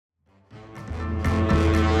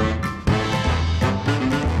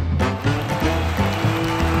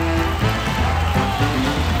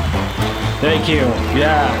Thank you.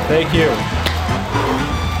 Yeah, thank you.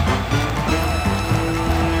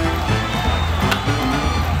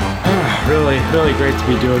 Really, really great to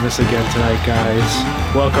be doing this again tonight,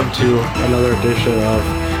 guys. Welcome to another edition of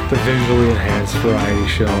the Visually Enhanced Variety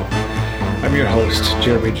Show. I'm your host,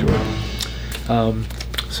 Jeremy Jordan.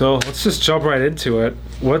 So let's just jump right into it.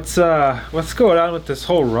 What's going on with this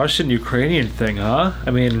whole Russian-Ukrainian thing, huh? I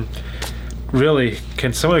mean, really,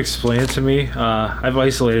 can someone explain it to me? I've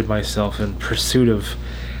isolated myself in pursuit of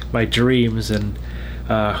my dreams, and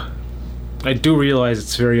I do realize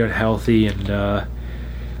it's very unhealthy and a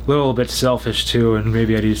little bit selfish too, and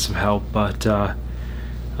maybe I need some help, but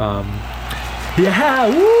yeah,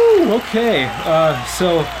 woo, okay.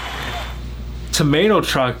 So tomato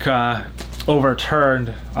truck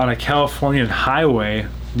overturned on a Californian highway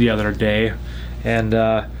the other day, and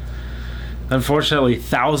unfortunately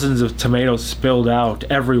thousands of tomatoes spilled out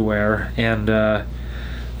everywhere, and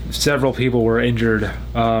several people were injured.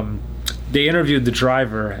 They interviewed the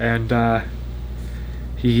driver, and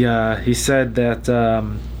he said that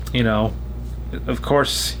you know, of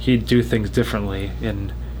course he'd do things differently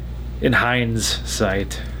in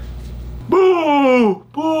hindsight. Boo!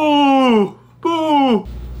 Boo! Boo!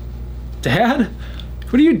 Dad?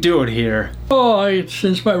 What are you doing here? Oh,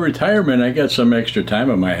 since my retirement, I got some extra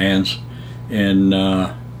time on my hands, and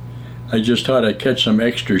I just thought I'd catch some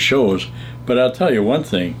extra shows. But I'll tell you one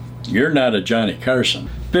thing, you're not a Johnny Carson.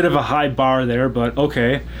 Bit of a high bar there, but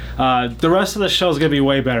okay. The rest of the show's gonna be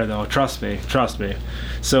way better, though. Trust me.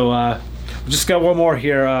 So, we just got one more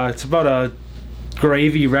here. It's about a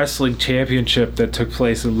Gravy Wrestling Championship that took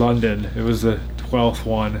place in London. It was the 12th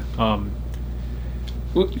one.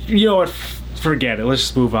 You know what? Forget it. Let's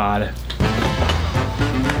just move on.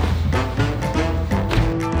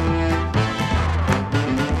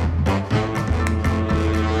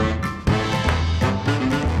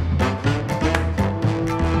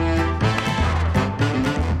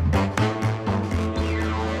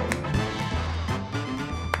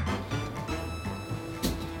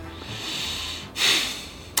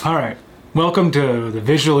 All right. Welcome to the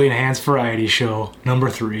Visually Enhanced Variety Show, number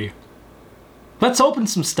 3. Let's open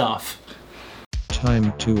some stuff.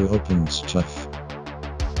 Time to open stuff.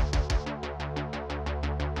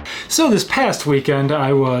 So this past weekend,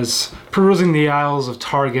 I was perusing the aisles of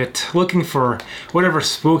Target, looking for whatever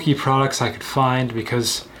spooky products I could find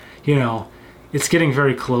because, you know, it's getting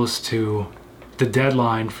very close to the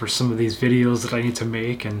deadline for some of these videos that I need to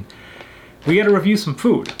make, and we got to review some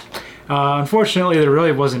food. Unfortunately, there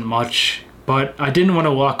really wasn't much, but I didn't want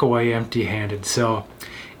to walk away empty-handed, so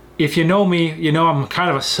if you know me, you know I'm kind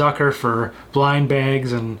of a sucker for blind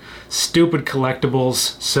bags and stupid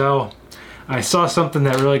collectibles, so I saw something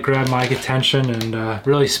that really grabbed my attention and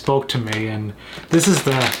really spoke to me, and this is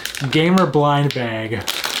the Gamer Blind Bag.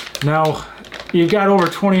 Now, you've got over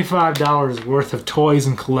 $25 worth of toys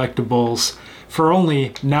and collectibles for only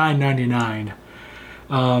 $9.99.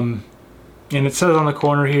 And it says on the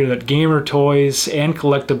corner here that gamer toys and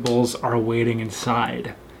collectibles are waiting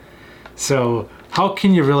inside. So how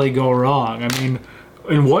can you really go wrong? I mean,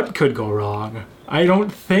 and what could go wrong? I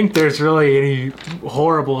don't think there's really any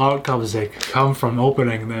horrible outcomes that could come from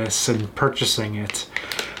opening this and purchasing it.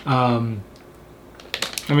 I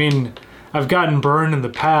mean, I've gotten burned in the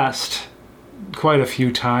past quite a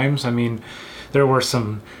few times. I mean, there were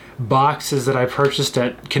some boxes that I purchased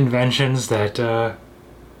at conventions that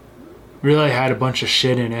really had a bunch of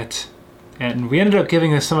shit in it, and we ended up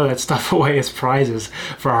giving some of that stuff away as prizes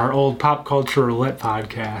for our old Pop Culture Roulette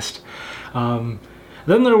podcast. Then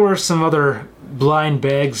there were some other blind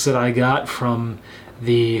bags that I got from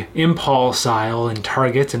the impulse aisle in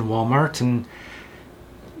Target and Walmart, and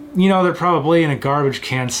you know, they're probably in a garbage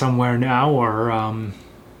can somewhere now or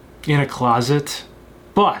in a closet,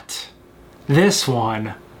 but this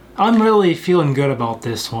one, I'm really feeling good about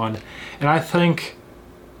this one, and I think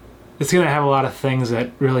it's going to have a lot of things that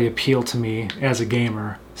really appeal to me as a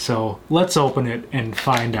gamer. So let's open it and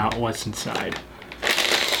find out what's inside.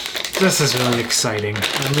 This is really exciting.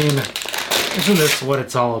 I mean, isn't this what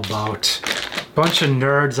it's all about? Bunch of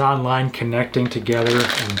nerds online connecting together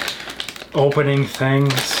and opening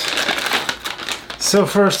things. So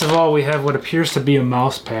first of all, we have what appears to be a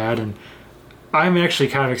mouse pad, and I'm actually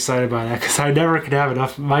kind of excited by that because I never could have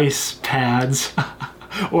enough mice pads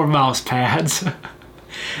or mouse pads.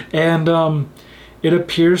 And it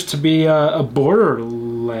appears to be a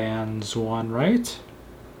Borderlands one, right?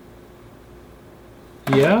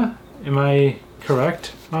 Yeah? Am I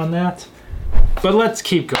correct on that? But let's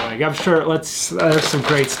keep going. I'm sure there's some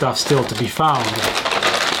great stuff still to be found.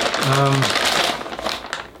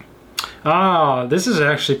 Ah, this is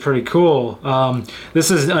actually pretty cool.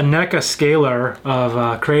 This is a NECA scalar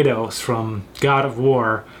of Kratos from God of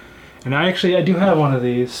War. And I do have one of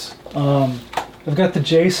these. I've got the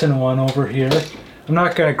Jason one over here. I'm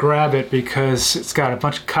not going to grab it because it's got a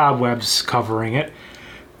bunch of cobwebs covering it.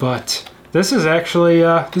 But this is actually,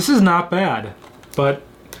 this is not bad. But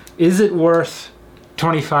is it worth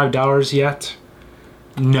 $25 yet?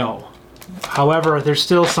 No. However, there's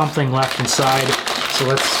still something left inside. So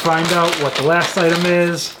let's find out what the last item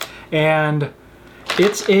is. And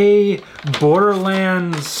it's a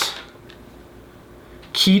Borderlands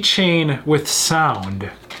keychain with sound.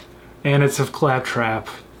 And it's of Claptrap.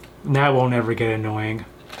 And that won't ever get annoying.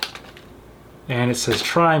 And it says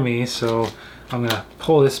try me, so I'm gonna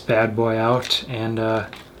pull this bad boy out and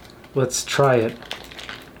let's try it.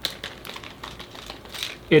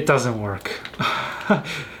 It doesn't work.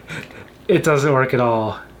 It doesn't work at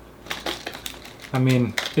all. I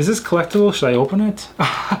mean, is this collectible? Should I open it?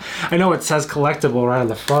 I know it says collectible right on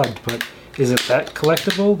the front, but is it that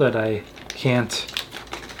collectible that I can't?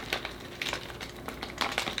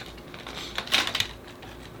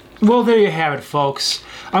 Well, there you have it, folks.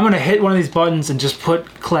 I'm gonna hit one of these buttons and just put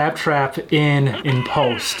Claptrap in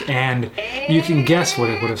post, and you can guess what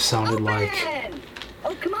it would have sounded like.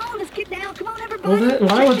 Oh, come on, let's get down. Come on, everybody. Well,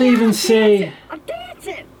 why would they even say I'm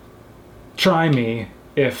dancing. try me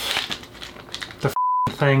if the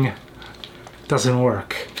thing doesn't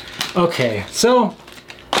work? Okay, so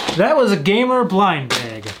that was a gamer blind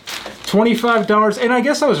bag. $25, and I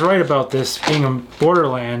guess I was right about this being a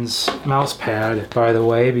Borderlands mouse pad, by the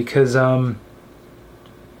way, because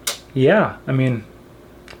yeah, I mean,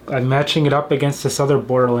 I'm matching it up against this other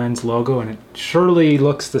Borderlands logo, and it surely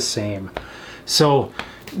looks the same. So,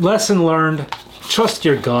 lesson learned, trust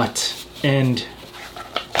your gut, and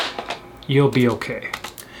you'll be okay.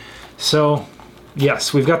 So,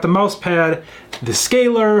 yes, we've got the mouse pad, the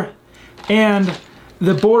scalar, and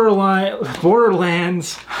the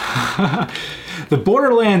Borderlands the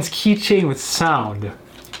Borderlands keychain with sound.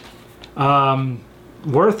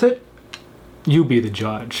 Worth it? You be the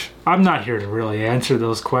judge. I'm not here to really answer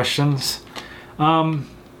those questions.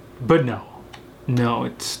 But no,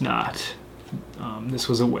 it's not. This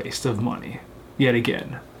was a waste of money, yet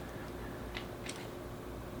again.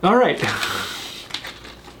 All right.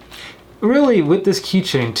 Really, with this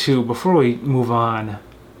keychain too, before we move on,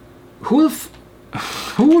 who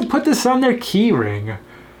would put this on their key ring?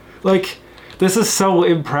 Like, this is so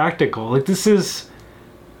impractical. Like, it's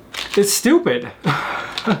stupid.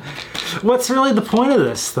 What's really the point of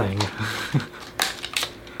this thing?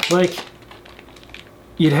 Like,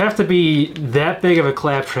 you'd have to be that big of a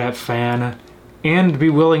Claptrap fan and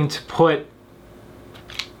be willing to put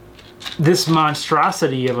this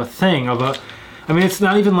monstrosity of a thing, I mean, it's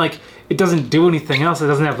not even like, it doesn't do anything else. It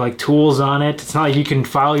doesn't have like tools on it. It's not like you can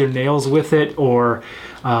file your nails with it or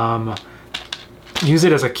use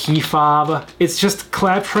it as a key fob. It's just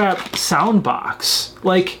Claptrap sound box.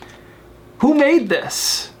 Like, who made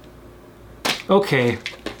this? Okay,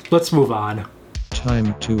 let's move on.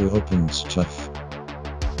 Time to open stuff.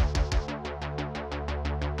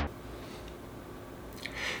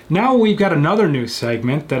 Now we've got another new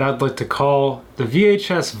segment that I'd like to call the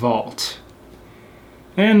VHS Vault.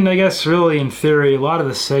 And I guess really in theory, a lot of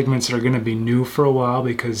the segments are going to be new for a while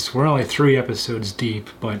because we're only 3 episodes deep,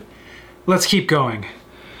 but let's keep going.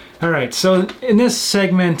 Alright, so in this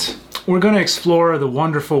segment, we're going to explore the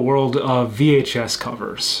wonderful world of VHS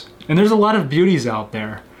covers. And there's a lot of beauties out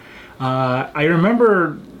there. I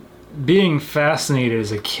remember being fascinated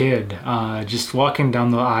as a kid, just walking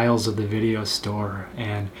down the aisles of the video store,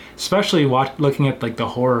 and especially looking at like the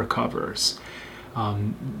horror covers.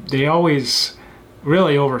 They always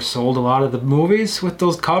really oversold a lot of the movies with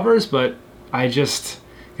those covers, but I just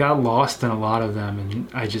got lost in a lot of them, and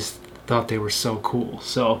I just thought they were so cool.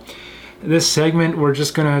 So this segment, we're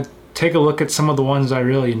just gonna take a look at some of the ones I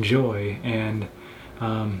really enjoy, and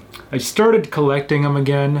I started collecting them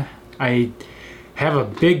again. I have a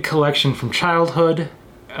big collection from childhood.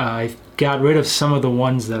 I got rid of some of the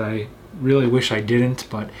ones that I really wish I didn't,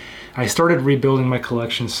 but I started rebuilding my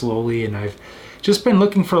collection slowly, and I've just been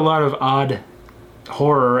looking for a lot of odd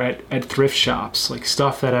horror at thrift shops, like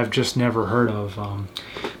stuff that I've just never heard of.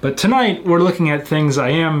 But tonight we're looking at things I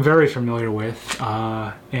am very familiar with,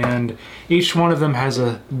 and each one of them has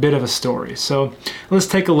a bit of a story. So let's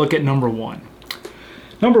take a look at number 1.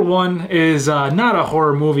 Number 1 is not a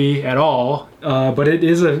horror movie at all, but it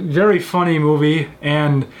is a very funny movie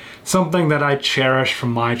and something that I cherish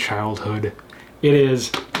from my childhood. It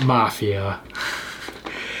is Mafia.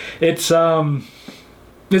 It's a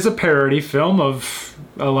parody film of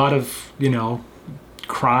a lot of,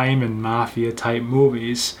 crime and mafia type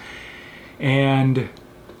movies. And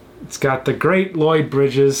it's got the great Lloyd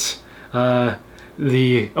Bridges,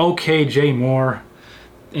 the OK Jay Moore,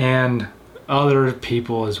 and other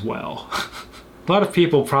people as well. A lot of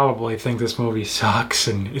people probably think this movie sucks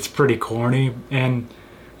and it's pretty corny, and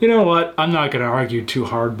you know what? I'm not going to argue too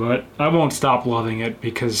hard, but I won't stop loving it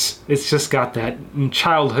because it's just got that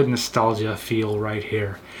childhood nostalgia feel right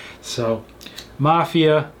here. So,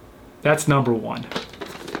 Mafia, that's number 1.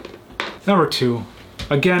 Number 2,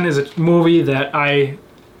 again, is a movie that I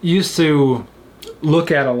used to look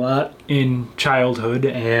at a lot in childhood,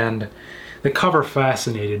 and the cover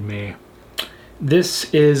fascinated me.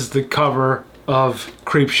 This is the cover of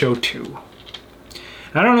Creepshow 2.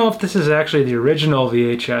 I don't know if this is actually the original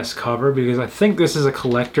VHS cover, because I think this is a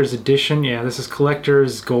collector's edition. Yeah, this is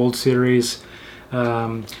collector's gold series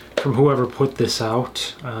from whoever put this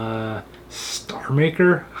out. Star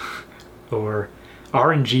Maker or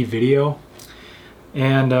RNG Video.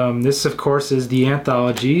 And this, of course, is the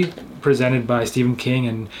anthology presented by Stephen King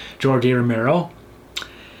and George A. Romero.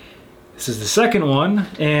 This is the second one,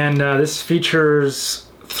 and this features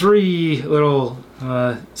 3 little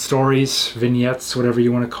stories, vignettes, whatever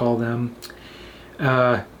you want to call them.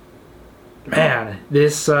 Man,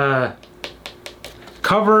 this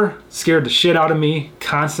cover scared the shit out of me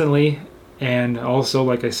constantly, and also,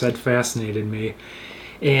 like I said, fascinated me.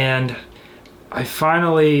 And I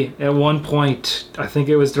finally, at one point, I think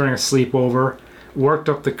it was during a sleepover, worked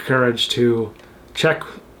up the courage to check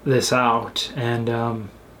this out. And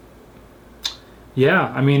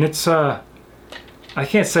yeah, I mean, it's I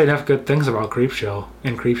can't say enough good things about Creepshow,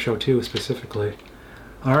 and Creepshow 2 specifically.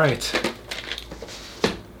 Alright.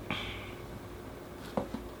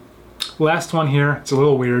 Last one here, it's a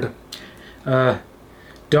little weird.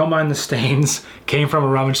 Don't mind the stains, came from a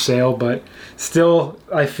rummage sale, but still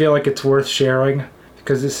I feel like it's worth sharing,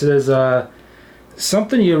 because this is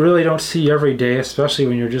something you really don't see every day, especially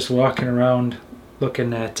when you're just walking around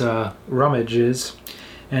looking at rummages.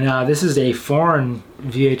 And this is a foreign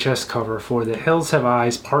VHS cover for The Hills Have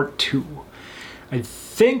Eyes Part 2. I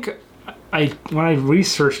think, when I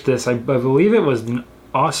researched this, I believe it was an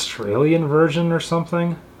Australian version or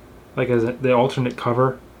something, like as the alternate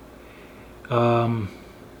cover.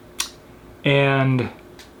 And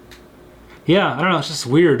yeah, I don't know, it's just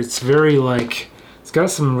weird. It's very like, it's got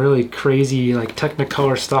some really crazy like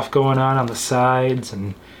Technicolor stuff going on the sides,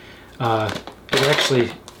 and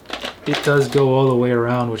it does go all the way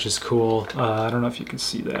around, which is cool. I don't know if you can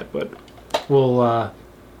see that, but we'll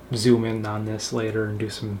zoom in on this later and do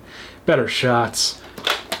some better shots.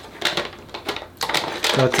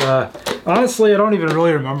 But honestly, I don't even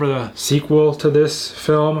really remember the sequel to this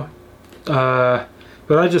film.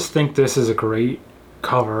 But I just think this is a great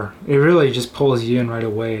cover. It really just pulls you in right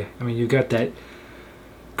away. I mean, you got that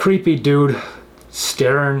creepy dude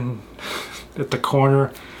staring at the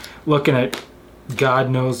corner, looking at God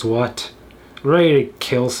knows what, ready to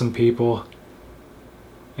kill some people.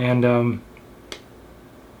 And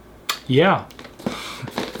yeah.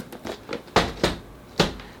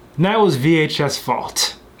 And that was VHS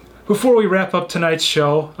fault. Before we wrap up tonight's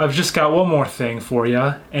show, I've just got one more thing for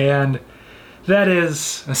you, and that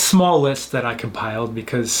is a small list that I compiled,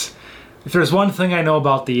 because if there's one thing I know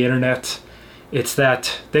about the internet, it's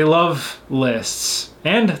that they love lists.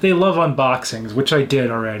 And they love unboxings, which I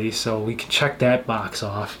did already, so we can check that box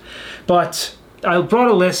off. But I brought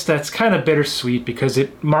a list that's kind of bittersweet because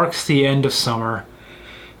it marks the end of summer.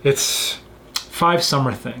 It's 5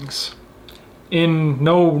 summer things, in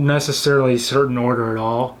no necessarily certain order at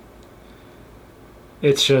all.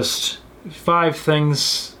 It's just 5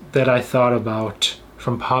 things that I thought about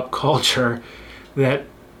from pop culture that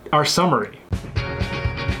are summery.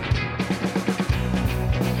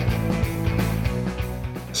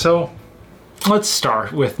 So, let's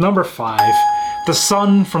start with number 5, the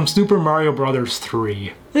Sun from Super Mario Bros.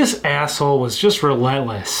 3. This asshole was just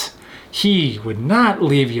relentless. He would not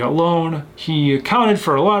leave you alone. He accounted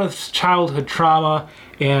for a lot of childhood trauma,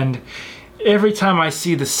 and every time I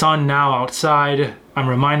see the sun now outside, I'm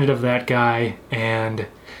reminded of that guy, and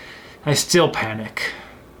I still panic.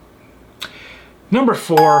 Number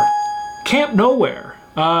 4, Camp Nowhere.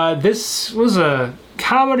 This was a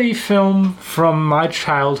comedy film from my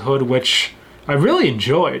childhood, which I really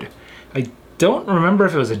enjoyed. I don't remember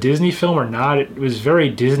if it was a Disney film or not. It was very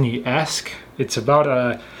Disney-esque. It's about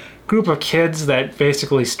a group of kids that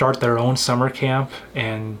basically start their own summer camp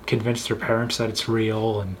and convince their parents that it's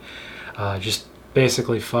real, and just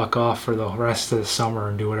basically fuck off for the rest of the summer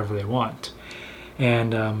and do whatever they want.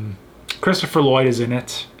 And Christopher Lloyd is in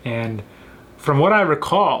it, and from what I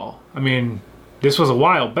recall, I mean, this was a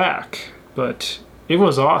while back, but it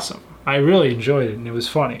was awesome. I really enjoyed it, and it was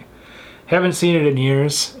funny. Haven't seen it in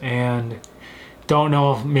years, and don't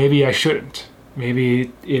know if maybe I shouldn't.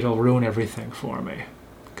 Maybe it'll ruin everything for me,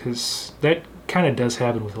 because that kind of does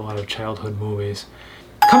happen with a lot of childhood movies.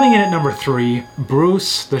 Coming in at number 3,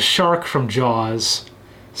 Bruce the shark from Jaws.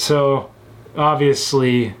 So,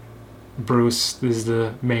 obviously, Bruce is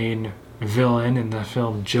the main villain in the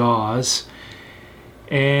film Jaws.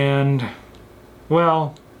 And,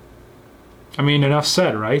 well, I mean, enough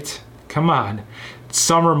said, right? Come on.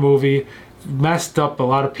 Summer movie, messed up a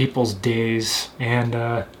lot of people's days, and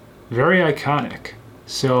very iconic.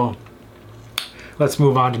 So, let's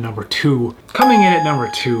move on to number 2. Coming in at number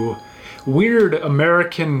 2, weird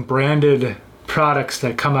American branded products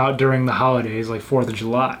that come out during the holidays, like 4th of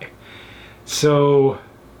July. So,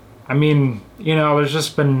 I mean, you know, there's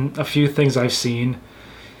just been a few things I've seen.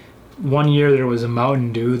 One year there was a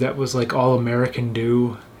Mountain Dew that was like all American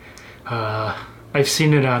Dew. I've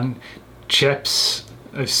seen it on chips.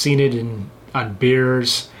 I've seen it on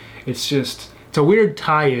beers. It's a weird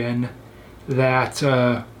tie-in that,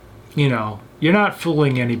 you know, you're not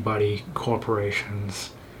fooling anybody,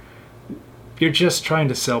 corporations. You're just trying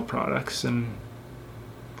to sell products, and,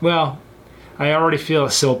 well, I already feel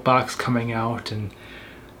a soapbox coming out, and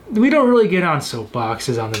we don't really get on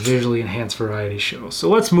soapboxes on the visually enhanced variety show. So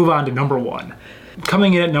let's move on to number 1.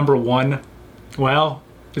 Coming in at number 1, well,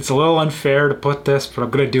 it's a little unfair to put this, but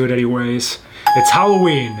I'm going to do it anyways. It's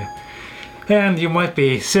Halloween. And you might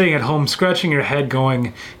be sitting at home scratching your head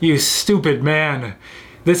going, "You stupid man,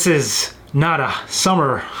 this is not a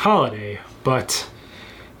summer holiday." But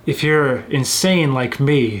if you're insane like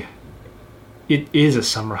me, it is a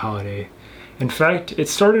summer holiday. In fact, it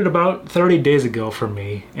started about 30 days ago for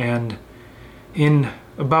me, and in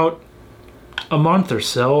about a month or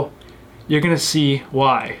so, you're gonna see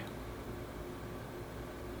why.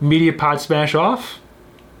 MediaPod Smash Off?